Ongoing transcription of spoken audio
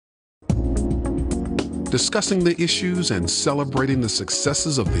discussing the issues and celebrating the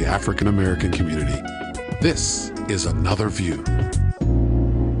successes of the African American community. This is Another View.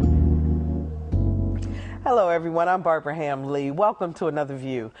 Hello everyone, I'm Barbara Ham-Lee. Welcome to Another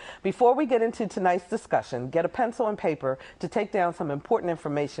View. Before we get into tonight's discussion, get a pencil and paper to take down some important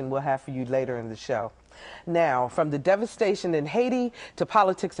information we'll have for you later in the show. Now, from the devastation in Haiti to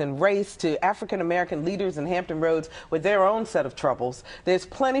politics and race to African American leaders in Hampton Roads with their own set of troubles, there's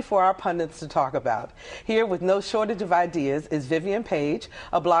plenty for our pundits to talk about. Here with no shortage of ideas is Vivian Paige,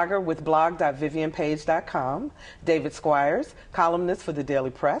 a blogger with blog.vivianpaige.com, David Squires, columnist for the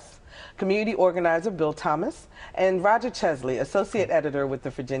Daily Press, community organizer Bill Thomas, and Roger Chesley, associate editor with the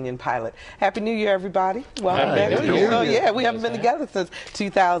Virginian Pilot. Happy New Year, everybody. Welcome back to you. So, yeah, we haven't been together since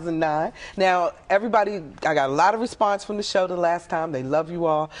 2009. Now, everybody, I got a lot of response from the show the last time. They love you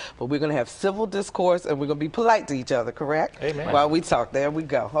all, but we're going to have civil discourse and we're going to be polite to each other, correct? Amen. While we talk. There we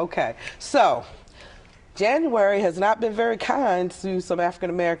go. Okay. So, January has not been very kind to some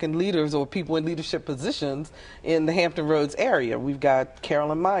African-American leaders or people in leadership positions in the Hampton Roads area. We've got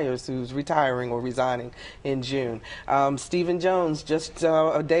Carolyn Myers, who's retiring or resigning in June. Stephen Jones, just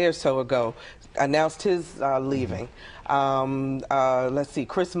a day or so ago, announced his leaving. Let's see,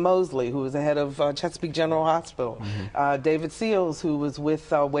 Chris Mosley, who was the head of Chesapeake General Hospital. David Seals, who was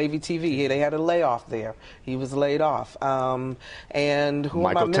with Wavy TV. They had a layoff there. He was laid off. And who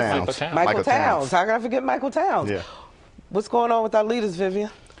am I missing? Michael Towns. How can I forget Michael Towns? Yeah. What's going on with our leaders, Vivian?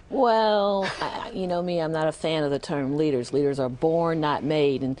 Well, you know me, I'm not a fan of the term leaders. Leaders are born, not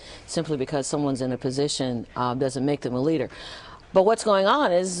made, and simply because someone's in a position doesn't make them a leader. But what's going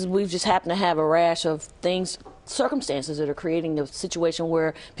on is we've just happened to have a rash of things, circumstances that are creating a situation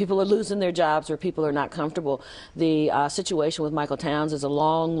where people are losing their jobs or people are not comfortable. The situation with Michael Towns is a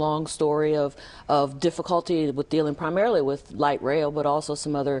long, long story of difficulty with dealing primarily with light rail, but also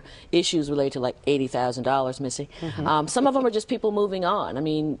some other issues related to like $80,000 missing. Some of them are just people moving on. I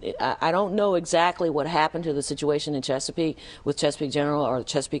mean, I don't know exactly what happened to the situation in Chesapeake with Chesapeake General or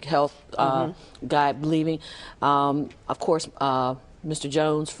Chesapeake Health guy leaving. Of course, Mr.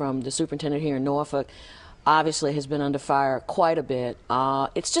 Jones, from the superintendent here in Norfolk, obviously has been under fire quite a bit.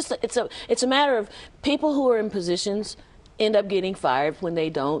 It's a matter of people who are in positions end up getting fired when they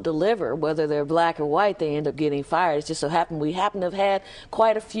don't deliver. Whether they're black or white, they end up getting fired. It's just so happened we happen to have had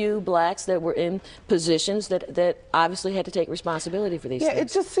quite a few blacks that were in positions that obviously had to take responsibility for these things. Yeah, it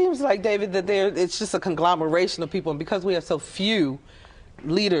just seems like, David, that it's just a conglomeration of people, and because we have so few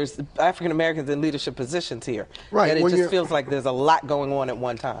leaders, African Americans in leadership positions here, right? And it just feels like there's a lot going on at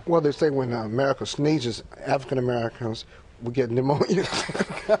one time. Well, they say when America sneezes, African Americans will get pneumonia.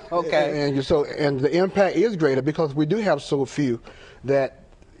 Okay. And the impact is greater because we do have so few that,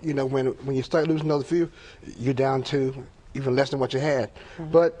 you know, when you start losing those few, you're down to even less than what you had.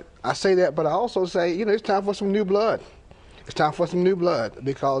 But I say that, but I also say, you know, it's time for some new blood. It's time for some new blood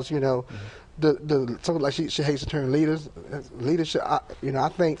because, you know, something like she hates the term leadership. I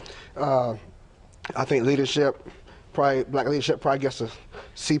think leadership, black leadership probably gets a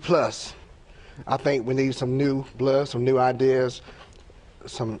C+. I think we need some new blood, some new ideas,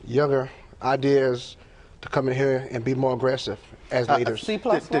 some younger ideas to come in here and be more aggressive as leaders. C+,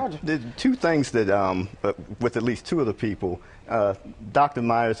 the two things that, with at least two of the people, Dr.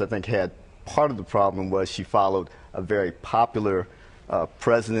 Myers, I think, had part of the problem was she followed a very popular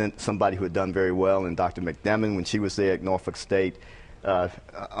president, somebody who had done very well, in Dr. McDonnell when she was there at Norfolk State.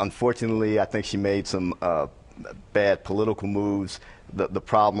 Unfortunately, I think she made some bad political moves. The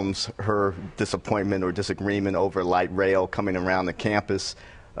problems, her disappointment or disagreement over light rail coming around the campus,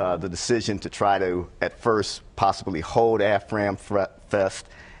 the decision to try to, at first, possibly hold AFRAM Fest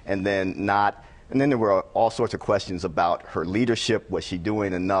and then not. And then there were all sorts of questions about her leadership. Was she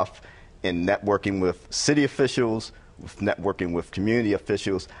doing enough in networking with city officials, with networking with community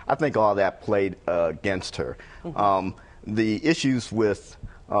officials? I think all that played against her. The issues with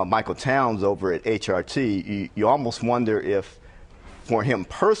Michael Towns over at HRT, you almost wonder if, for him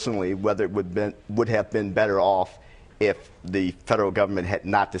personally, whether it would have been better off if the federal government had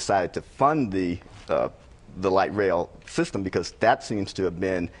not decided to fund the light rail system, because that seems to have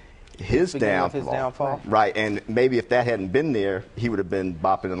been his downfall. Right, and maybe if that hadn't been there, he would have been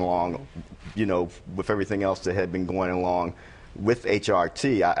bopping along, you know, with everything else that had been going along with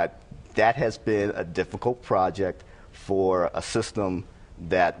HRT. That has been a difficult project for a system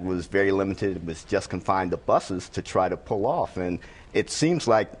that was very limited. It was just confined to buses to try to pull off. And it seems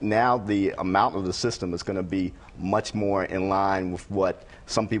like now the amount of the system is going to be much more in line with what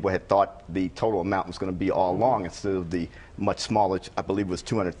some people had thought the total amount was going to be all along, instead of the much smaller, I believe it was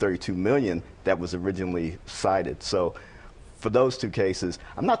 $232 million that was originally cited. So for those two cases.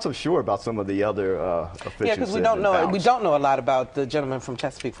 I'm not so sure about some of the other officials. Yeah, because we don't know a lot about the gentleman from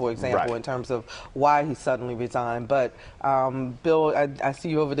Chesapeake, for example, in terms of why he suddenly resigned. But Bill, I see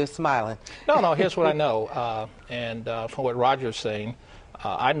you over there smiling. No, here's what I know, and from what Roger's saying,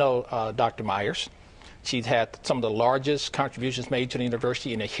 I know Dr. Myers. She's had some of the largest contributions made to the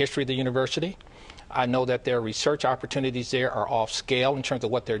university in the history of the university. I know that their research opportunities there are off scale in terms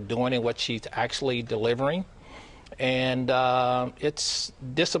of what they're doing and what she's actually delivering. And it's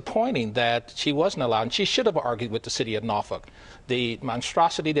disappointing that she wasn't allowed, and she should have argued with the city of Norfolk. The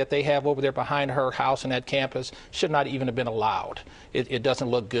monstrosity that they have over there behind her house and that campus should not even have been allowed. It doesn't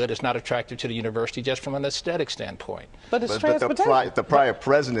look good. It's not attractive to the university just from an aesthetic standpoint. But it's transportation. The prior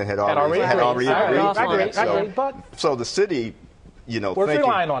president had already agreed to it. So the city, was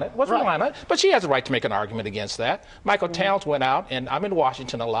relying on it. Relying on it. But she has a right to make an argument against that. Michael Towns went out, and I'm in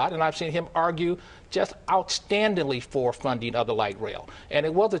Washington a lot, and I've seen him argue just outstandingly for funding of the light rail. And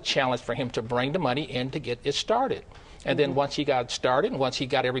it was a challenge for him to bring the money in to get it started. And then once he got started, and once he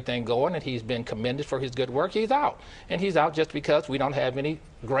got everything going, and he's been commended for his good work, he's out. And he's out just because we don't have any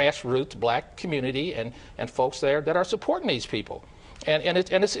grassroots black community and folks there that are supporting these people. And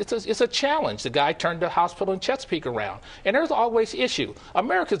it's a challenge. The guy turned the hospital in Chesapeake around. And there's always issue.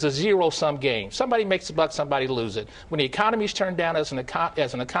 America's a zero-sum game. Somebody makes a buck, somebody loses it. When the economy's turned down as an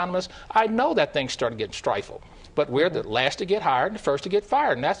economist, I know that things started getting strifeful. But we're the last to get hired and the first to get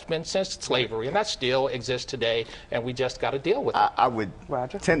fired. And that's been since slavery. And that still exists today. And we just got to deal with it. I would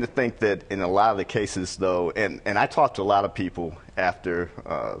tend to think that in a lot of the cases, though, and I talked to a lot of people after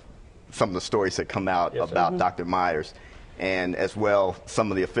some of the stories that come out about Dr. Myers, and as well some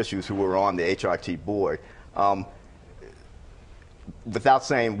of the officials who were on the HRT board. Without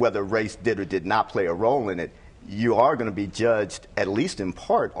saying whether race did or did not play a role in it, you are going to be judged, at least in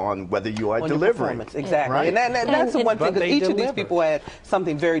part, on whether you are delivering. Exactly. Right. And that's the one thing, because each of these people had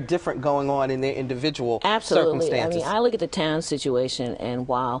something very different going on in their individual circumstances. I mean, I look at the town situation, and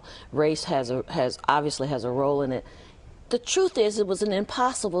while race obviously has a role in it, the truth is it was an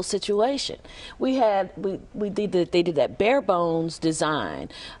impossible situation. They did that bare bones design,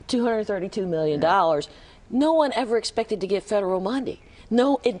 $232 million. No one ever expected to get federal money.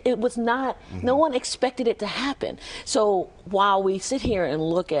 No, it was not. No one expected it to happen. So while we sit here and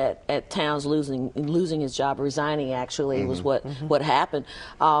look at Towns losing his job, resigning actually was what happened.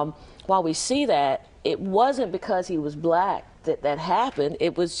 While we see that, it wasn't because he was black that happened.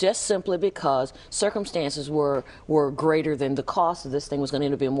 It was just simply because circumstances were greater than the cost of this thing was going to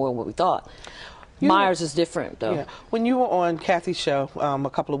end up being more than what we thought. Myers is different, though. Yeah. When you were on Kathy's show a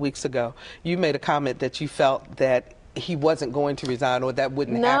couple of weeks ago, you made a comment that you felt that he wasn't going to resign, or that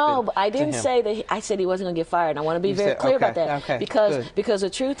wouldn't happen. No, but I didn't say that. I said he wasn't going to get fired. And I want to be very clear about that, because the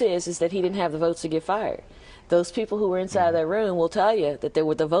truth is that he didn't have the votes to get fired. Those people who were inside that room will tell you that there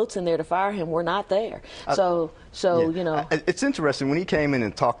were the votes in there to fire him were not there. So you know. It's interesting, when he came in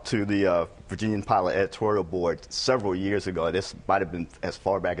and talked to the Virginia Pilot Editorial Board several years ago, this might have been as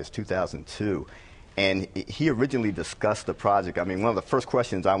far back as 2002, and he originally discussed the project. I mean, one of the first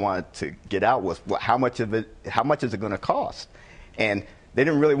questions I wanted to get out was, well, how much is it going to cost? And they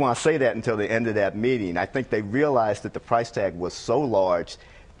didn't really want to say that until the end of that meeting. I think they realized that the price tag was so large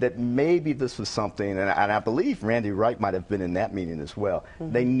that maybe this was something, and I believe Randy Wright might have been in that meeting as well.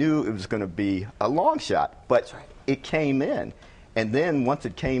 They knew it was going to be a long shot, but it came in. And then once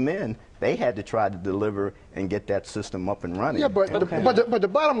it came in, they had to try to deliver and get that system up and running. Yeah, but the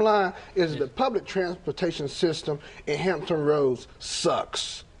bottom line is the public transportation system in Hampton Roads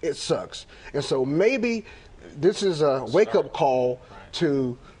sucks. It sucks. And so maybe this is a wake-up call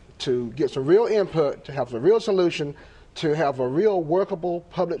to get some real input, to have a real solution, to have a real workable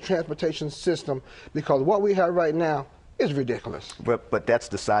public transportation system, because what we have right now is ridiculous. But that's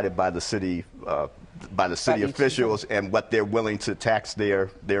decided by the city officials and what they're willing to tax their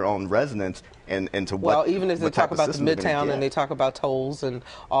own residents and to what. Well, even as they talk about the Midtown and they talk about tolls and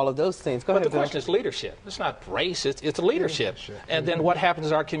all of those things. Go ahead, the question is leadership. It's not race. It's leadership. And then what happens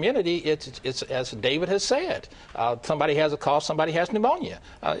in our community? It's as David has said. Somebody has a cough. Somebody has pneumonia.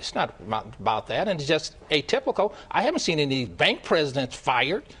 It's not about that. And it's just atypical. I haven't seen any bank presidents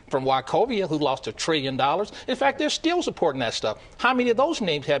fired from Wachovia who lost $1 trillion. In fact, they're still supporting that stuff. How many of those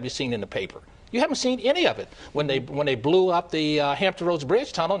names have you seen in the paper? You haven't seen any of it. When they blew up the Hampton Roads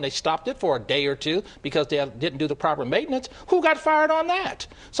Bridge tunnel and they stopped it for a day or two because they didn't do the proper maintenance, who got fired on that?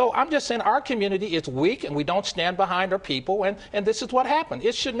 So I'm just saying our community is weak and we don't stand behind our people, and this is what happened.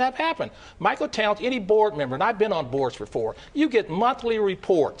 It shouldn't have happened. Michael Towns, any board member, and I've been on boards before, you get monthly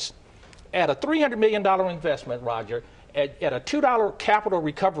reports at a $300 million investment, Roger, at a $2 capital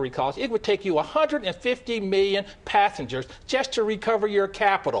recovery cost, it would take you 150 million passengers just to recover your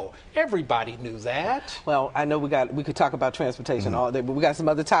capital. Everybody knew that. Well, I know we could talk about transportation all day, but we got some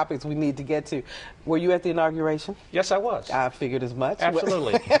other topics we need to get to. Were you at the inauguration? Yes, I was. I figured as much.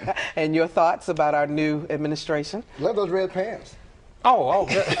 Absolutely. And your thoughts about our new administration? Love those red pants. Oh.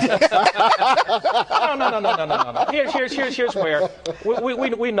 No. Here's where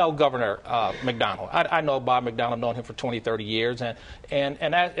we know Governor McDonnell. I know Bob McDonnell, known him for 20, 30 years, and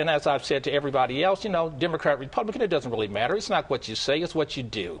as I've said to everybody else, Democrat, Republican, it doesn't really matter. It's not what you say, it's what you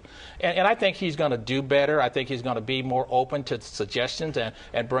do. And I think he's going to do better. I think he's going to be more open to suggestions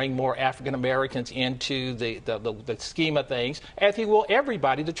and bring more African Americans into the scheme of things, as he will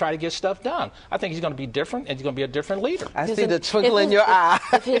everybody, to try to get stuff done. I think he's going to be different, and he's going to be a different leader. I see the twinkle in your eye.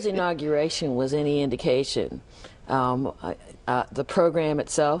 If his inauguration was any indication, the program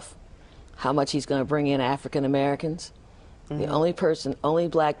itself, how much he's going to bring in African Americans, the only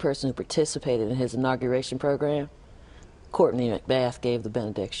black person who participated in his inauguration program, Courtney McBath, gave the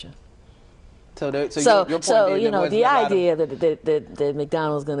benediction. So the idea that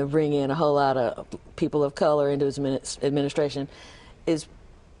McDonnell's going to bring in a whole lot of people of color into his administration is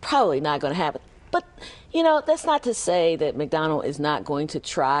probably not going to happen. But, that's not to say that McDonnell is not going to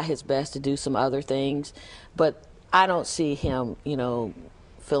try his best to do some other things. But I don't see him,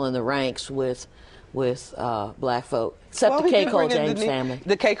 filling the ranks with black folk, except the K. Cole James family.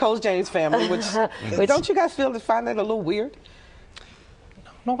 The K. Cole James family, which don't you guys find that a little weird?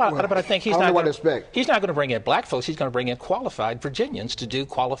 No, but I think he's not going to bring in black folks. He's going to bring in qualified Virginians to do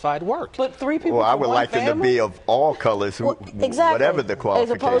qualified work. But 3 people. Well, I from would one like family? them to be of all colors, whatever the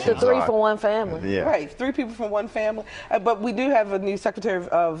qualifications are. As opposed to 3 from one family. Yeah. Right, 3 people from one family. But we do have a new Secretary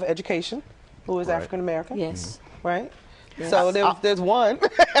of Education who is African American. Yes. Right. So there's one.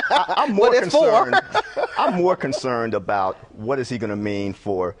 I'm more concerned. I'm more concerned about what is he going to mean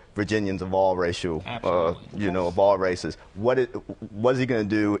for Virginians of all racial, of all races. What is he going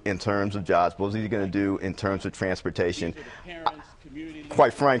to do in terms of jobs? What is he going to do in terms of transportation?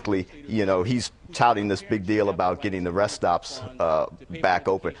 Quite frankly, he's touting this big deal about getting the rest stops back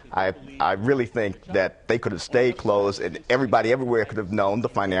open. I really think that they could have stayed closed, and everybody everywhere could have known the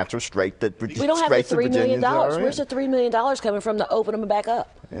financial strait that we don't have the $3 million. Where's the $3 million coming from to open them back up?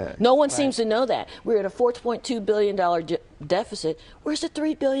 Yeah. No one seems to know that. We're at a $4.2 billion deficit. Where's the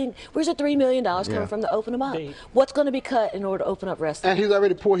 $3 million coming from to open them up? What's going to be cut in order to open up rest stops? And he's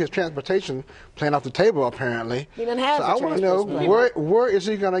already pulled his transportation plan off the table, apparently. He didn't have so I want to know where is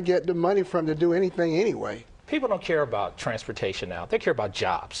he going to get the money from to do anything anyway? People don't care about transportation now. They care about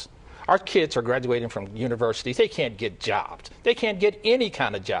jobs. Our kids are graduating from universities. They can't get jobs. They can't get any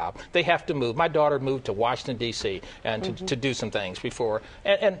kind of job. They have to move. My daughter moved to Washington, D.C. and to do some things before.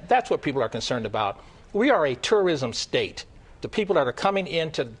 And that's what people are concerned about. We are a tourism state. The people that are coming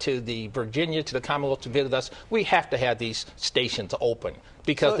into the Virginia, to the Commonwealth to visit us, we have to have these stations open,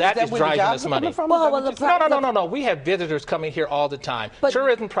 because that is driving us money. No. We have visitors coming here all the time.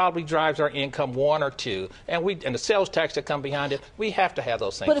 Tourism probably drives our income 1 or 2, and the sales tax that come behind it. We have to have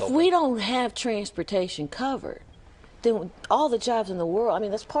those things But if we don't have transportation covered, then all the jobs in the world,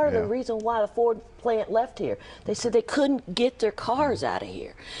 that's part of the reason why the Ford plant left here. They said they couldn't get their cars out of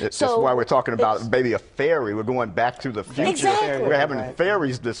here. That's why we're talking about maybe a ferry. We're going back to the future. Exactly. We're having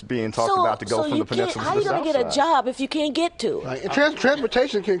ferries that's being talked about to go from the peninsula to the south side. How are you going to get a job if you can't get to it? Right. And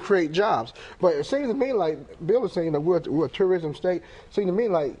transportation can create jobs. But it seems to me like Bill is saying that we're a tourism state. It seems to me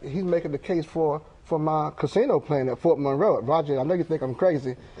like he's making the case for my casino plan at Fort Monroe. Roger, I know you think I'm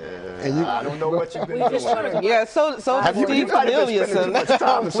crazy. I don't know what you've been doing. Yeah, so Steve Corneliuson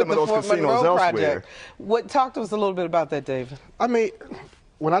with the Fort Monroe project. Talk to us a little bit about that, David.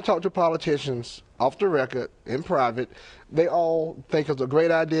 When I talk to politicians off the record, in private, they all think it's a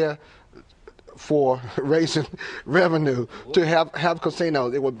great idea for raising revenue to have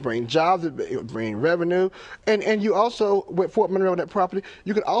casinos. It would bring jobs, it would bring revenue, and you also, with Fort Monroe, that property,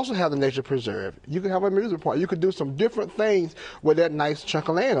 you could also have the nature preserve. You could have a amusement park. You could do some different things with that nice chunk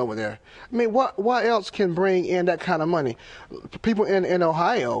of land over there. What else can bring in that kind of money? People in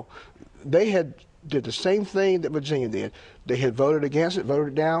Ohio, they did the same thing that Virginia did. They had voted against it, voted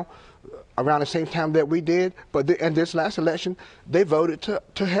it down around the same time that we did, but in this last election, they voted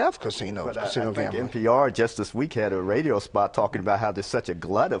to have casinos. I think NPR just this week had a radio spot talking about how there's such a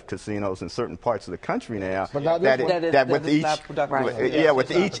glut of casinos in certain parts of the country now. But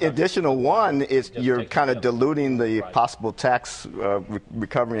with each additional one, you're kind of diluting the possible tax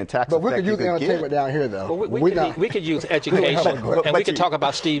recovery and tax. But we could use entertainment down here, though. Well, we could use education, and we could talk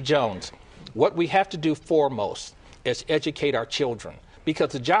about Steve Jones. What we have to do foremost is educate our children.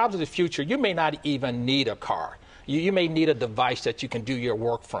 Because the jobs of the future, you may not even need a car. You may need a device that you can do your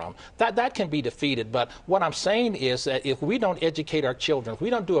work from. That can be defeated. But what I'm saying is that if we don't educate our children, if we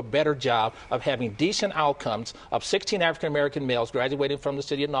don't do a better job of having decent outcomes of 16 African-American males graduating from the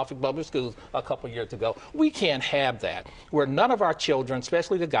city of Norfolk Public Schools a couple of years ago, we can't have that, where none of our children,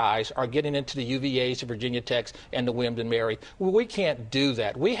 especially the guys, are getting into the UVAs, the Virginia Techs, and the Williams and Mary. We can't do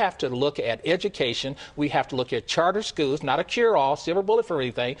that. We have to look at education. We have to look at charter schools, not a cure-all, silver bullet for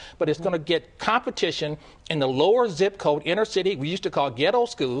anything, but it's going to get competition in the lower zip code, inner city, we used to call ghetto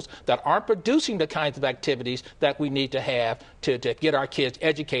schools, that aren't producing the kinds of activities that we need to have to get our kids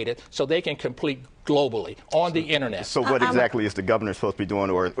educated so they can complete globally on the internet. So what exactly is the governor supposed to be doing,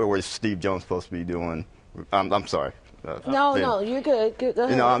 or is Steve Jones supposed to be doing? I'm sorry. No, you're good. Go ahead.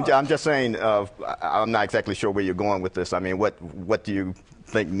 You know, I'm just saying, I'm not exactly sure where you're going with this. I mean, what do you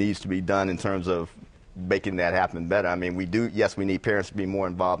think needs to be done in terms of making that happen better? I mean, yes, we need parents to be more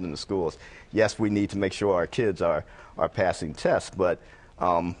involved in the schools. Yes, we need to make sure our kids are passing tests, but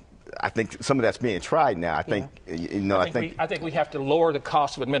I think some of that's being tried now. I think we have to lower the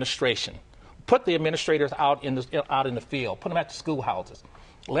cost of administration. Put the administrators out in the field. Put them at the schoolhouses.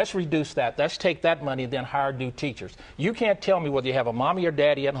 Let's reduce that. Let's take that money and then hire new teachers. You can't tell me whether you have a mommy or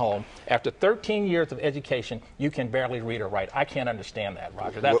daddy at home. After 13 years of education, you can barely read or write. I can't understand that,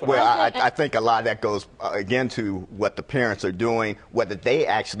 Roger. That's I think a lot of that goes, again, to what the parents are doing, whether they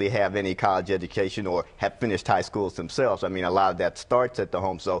actually have any college education or have finished high schools themselves. I mean, a lot of that starts at the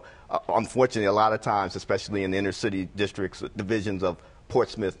home. So, unfortunately, a lot of times, especially in the inner city districts, divisions of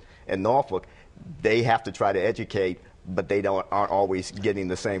Portsmouth and Norfolk, they have to try to educate, but they aren't always getting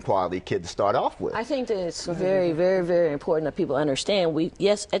the same quality kid to start off with. I think that it's very, very, very important that people understand.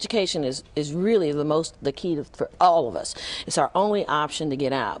 Yes, education is really the key for all of us. It's our only option to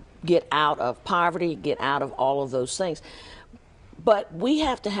get out of poverty, get out of all of those things. But we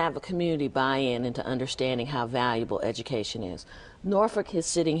have to have a community buy-in into understanding how valuable education is. Norfolk is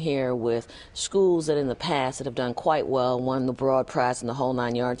sitting here with schools that in the past that have done quite well, won the Broad Prize and the whole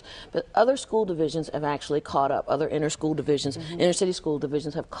 9 yards, but other school divisions have actually caught up. Other inner school divisions, inner city school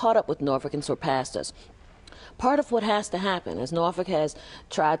divisions have caught up with Norfolk and surpassed us. Part of what has to happen is Norfolk has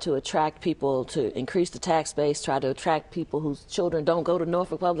tried to attract people to increase the tax base, try to attract people whose children don't go to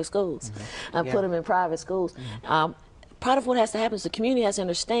Norfolk public schools, and put them in private schools. Part of what has to happen is the community has to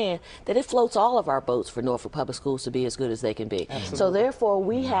understand that it floats all of our boats for Norfolk Public Schools to be as good as they can be. Absolutely. So therefore,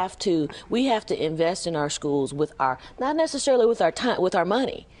 we have to invest in our schools with not necessarily with our time, with our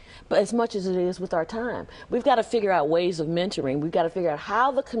money, but as much as it is with our time. We've got to figure out ways of mentoring. We've got to figure out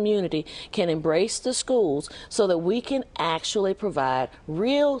how the community can embrace the schools so that we can actually provide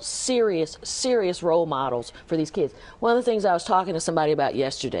real, serious role models for these kids. One of the things I was talking to somebody about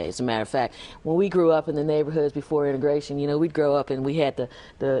yesterday, as a matter of fact, when we grew up in the neighborhoods before integration, you know, we'd grow up and we had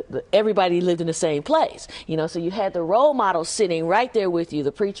everybody lived in the same place, you know, so you had the role models sitting right there with you.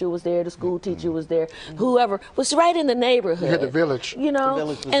 The preacher was there, the school teacher was there, whoever was right in the neighborhood. You had the village. You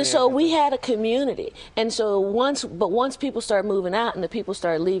know, and so we had a community, and so once people start moving out and the people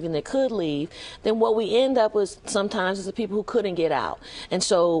start leaving that could leave, then what we end up with sometimes is the people who couldn't get out, and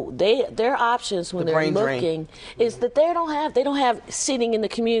so their options when they're looking is that they don't have sitting in the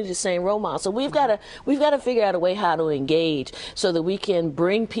community the same role model. So we've got to figure out a way how to engage so that we can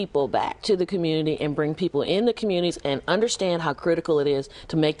bring people back to the community and bring people in the communities and understand how critical it is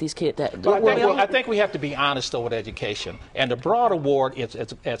to make these kids I think we have to be honest though with education, and the Broad Award is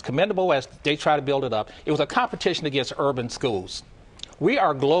as commendable as they try to build it up. It was a competition against urban schools. We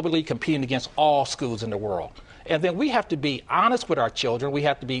are globally competing against all schools in the world. And then we have to be honest with our children. We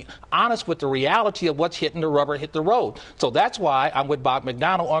have to be honest with the reality of what's hitting the rubber hit the road. So that's why I'm with Bob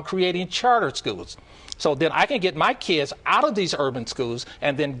McDonnell on creating charter schools. So then I can get my kids out of these urban schools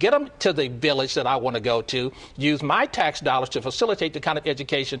and then get them to the village that I want to go to, use my tax dollars to facilitate the kind of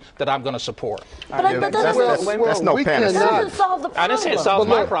education that I'm going to support. That's no panacea. I didn't say it solves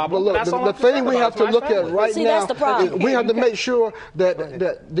my problem. But look, the thing we have to look at right now is we have to make sure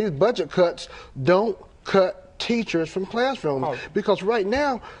that these budget cuts don't cut teachers from classrooms, because right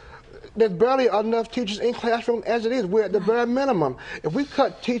now there's barely enough teachers in classroom as it is. We're at the bare minimum. If we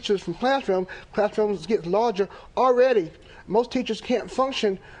cut teachers from classrooms get larger already. Most teachers can't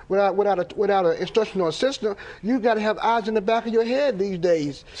function without an instructional assistant. You've got to have eyes in the back of your head these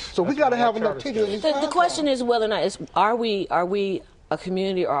days. So we got to have enough teachers in these classrooms. The question is whether or not are we a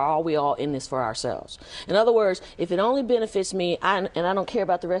community, or are we all in this for ourselves? In other words, if it only benefits me and I don't care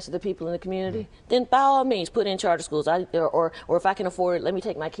about the rest of the people in the community, then by all means put in charter schools. Or if I can afford it, let me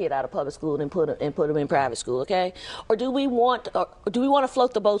take my kid out of public school and put them in private school, okay? Or do we want to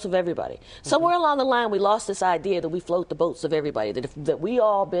float the boats of everybody? Somewhere along the line we lost this idea that we float the boats of everybody, that we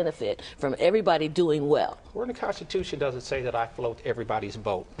all benefit from everybody doing well. Where in the Constitution does it say that I float everybody's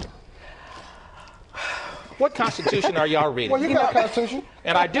boat? What Constitution are y'all reading? Well, you got a Constitution.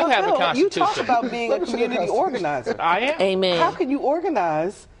 And I do have a Constitution. You talk about being a community organizer. I am. Amen. How can you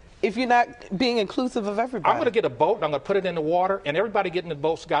organize if you're not being inclusive of everybody? I'm going to get a boat, and I'm going to put it in the water, and everybody getting in the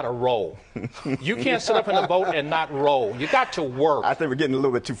boat's got to row. You can't sit up in the boat and not row. You got to work. I think we're getting a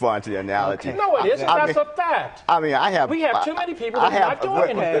little bit too far into the analogy. Okay. No, it isn't. That's a fact. I mean, We have too many people that are not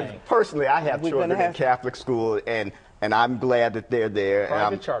doing anything. Personally, I have children in Catholic school, and I'm glad that they're there.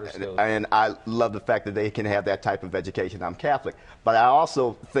 Private charter schools. And I love the fact that they can have that type of education. I'm Catholic. But I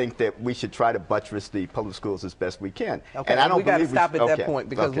also think that we should try to buttress the public schools as best we can. Okay, and I don't we got to believe stop at that point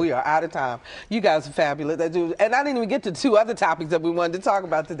because we are out of time. You guys are fabulous. And I didn't even get to two other topics that we wanted to talk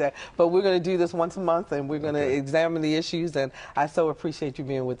about today. But we're going to do this once a month, and we're going to examine the issues. And I so appreciate you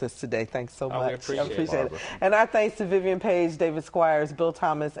being with us today. Thanks so much. I appreciate it. And our thanks to Vivian Paige, David Squires, Bill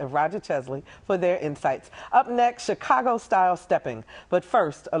Thomas, and Roger Chesley for their insights. Up next, Chicago-style stepping. But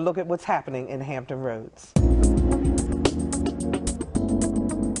first, a look at what's happening in Hampton Roads.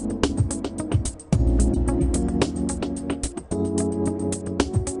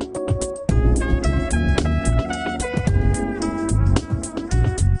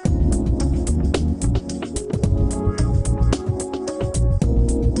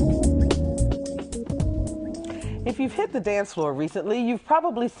 If you've hit the dance floor recently, you've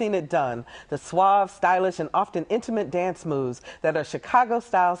probably seen it done. The suave, stylish, and often intimate dance moves that are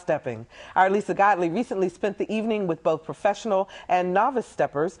Chicago-style stepping. Our Lisa Godley recently spent the evening with both professional and novice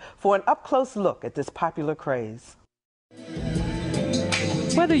steppers for an up-close look at this popular craze.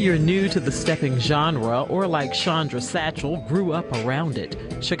 Whether you're new to the stepping genre or like Chandra Satchel grew up around it,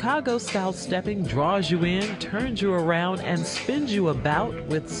 Chicago-style stepping draws you in, turns you around, and spins you about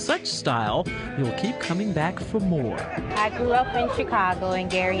with such style you'll keep coming back for more. I grew up in Chicago, in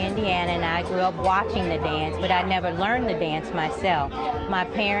Gary, Indiana, and I grew up watching the dance, but I never learned the dance myself. My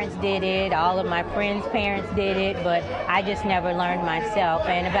parents did it, all of my friends' parents did it, but I just never learned myself.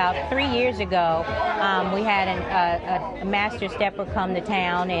 And about 3 years ago, we had a master stepper come to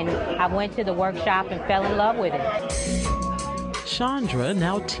town, and I went to the workshop and fell in love with it. Chandra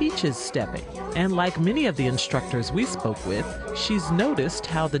now teaches stepping, and like many of the instructors we spoke with, she's noticed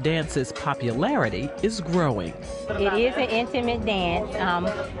how the dance's popularity is growing. It is an intimate dance.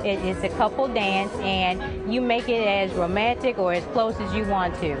 It's a couple dance, and you make it as romantic or as close as you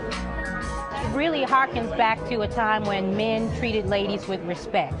want to. It really harkens back to a time when men treated ladies with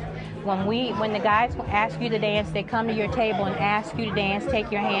respect. When the guys ask you to dance, they come to your table and ask you to dance,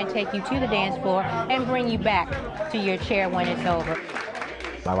 take your hand, take you to the dance floor, and bring you back to your chair when it's over.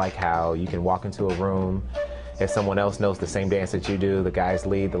 I like how you can walk into a room, if someone else knows the same dance that you do, the guys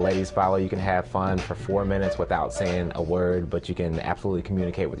lead, the ladies follow, you can have fun for 4 minutes without saying a word, but you can absolutely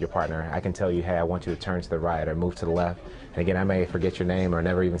communicate with your partner. I can tell you, hey, I want you to turn to the right or move to the left. And again, I may forget your name or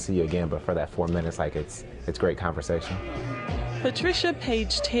never even see you again, but for that 4 minutes, like it's great conversation. Patricia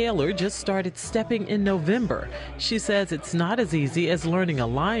Paige Taylor just started stepping in November. She says it's not as easy as learning a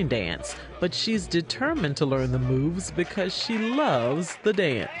line dance, but she's determined to learn the moves because she loves the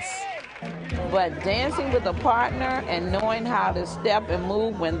dance. But dancing with a partner and knowing how to step and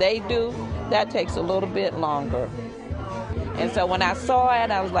move when they do, that takes a little bit longer. And so when I saw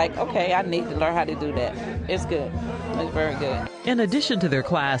it, I was like, okay, I need to learn how to do that. It's good. It's very good. In addition to their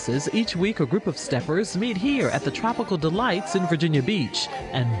classes, each week a group of steppers meet here at the Tropical Delights in Virginia Beach.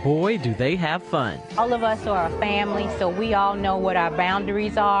 And boy, do they have fun. All of us are a family, so we all know what our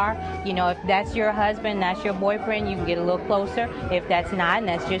boundaries are. You know, if that's your husband, that's your boyfriend, you can get a little closer. If that's not, and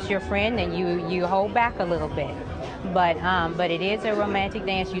that's just your friend, then you hold back a little bit. But it is a romantic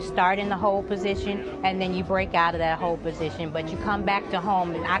dance. You start in the hold position, and then you break out of that hold position. But you come back to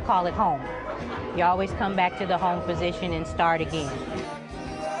home, and I call it home. You always come back to the home position and start again.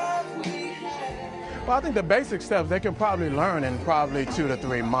 Well, I think the basic steps they can probably learn in probably 2 to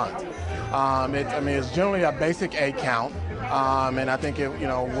 3 months. It's generally a basic 8 count, and I think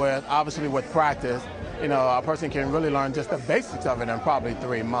obviously with practice, a person can really learn just the basics of it in probably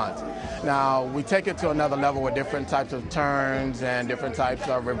 3 months. Now, we take it to another level with different types of turns and different types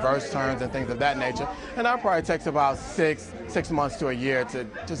of reverse turns and things of that nature. And that probably takes about 6 months to a year to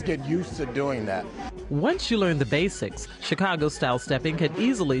just get used to doing that. Once you learn the basics, Chicago-style stepping can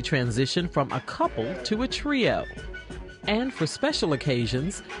easily transition from a couple to a trio. And for special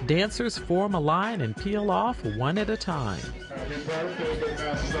occasions, dancers form a line and peel off one at a time.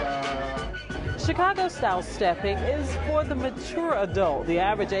 Chicago-style stepping is for the mature adult. The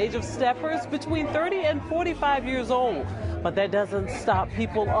average age of steppers between 30 and 45 years old. But that doesn't stop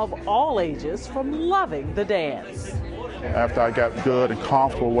people of all ages from loving the dance. After I got good and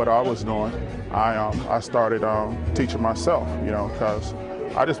comfortable with what I was doing, I started teaching myself, because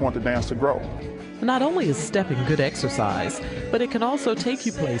I just want the dance to grow. Not only is stepping good exercise, but it can also take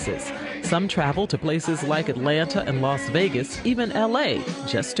you places. Some travel to places like Atlanta and Las Vegas, even LA,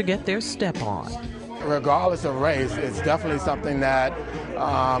 just to get their step on. Regardless of race, it's definitely something that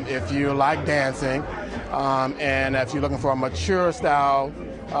if you like dancing and if you're looking for a mature style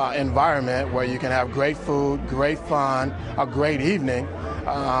environment where you can have great food, great fun, a great evening,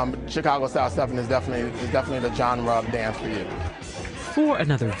 Chicago style stepping is definitely the genre of dance for you. For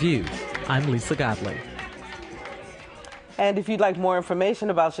Another View, I'm Lisa Godley. And if you'd like more information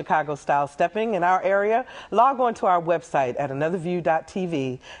about Chicago-style stepping in our area, log on to our website at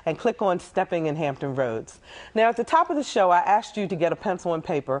anotherview.tv and click on Stepping in Hampton Roads. Now, at the top of the show, I asked you to get a pencil and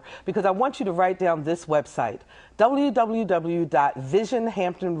paper because I want you to write down this website,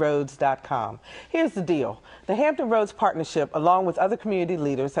 www.visionhamptonroads.com. Here's the deal. The Hampton Roads Partnership, along with other community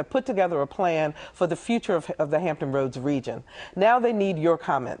leaders, have put together a plan for the future of the Hampton Roads region. Now they need your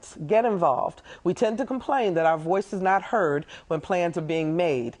comments. Get involved. We tend to complain that our voice is not heard when plans are being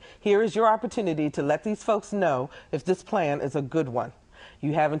made. Here is your opportunity to let these folks know if this plan is a good one.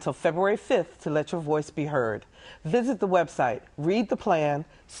 You have until February 5th to let your voice be heard. Visit the website, read the plan,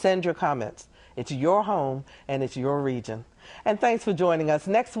 send your comments. It's your home and it's your region. And thanks for joining us.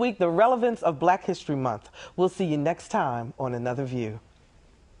 Next week, the relevance of Black History Month. We'll see you next time on Another View.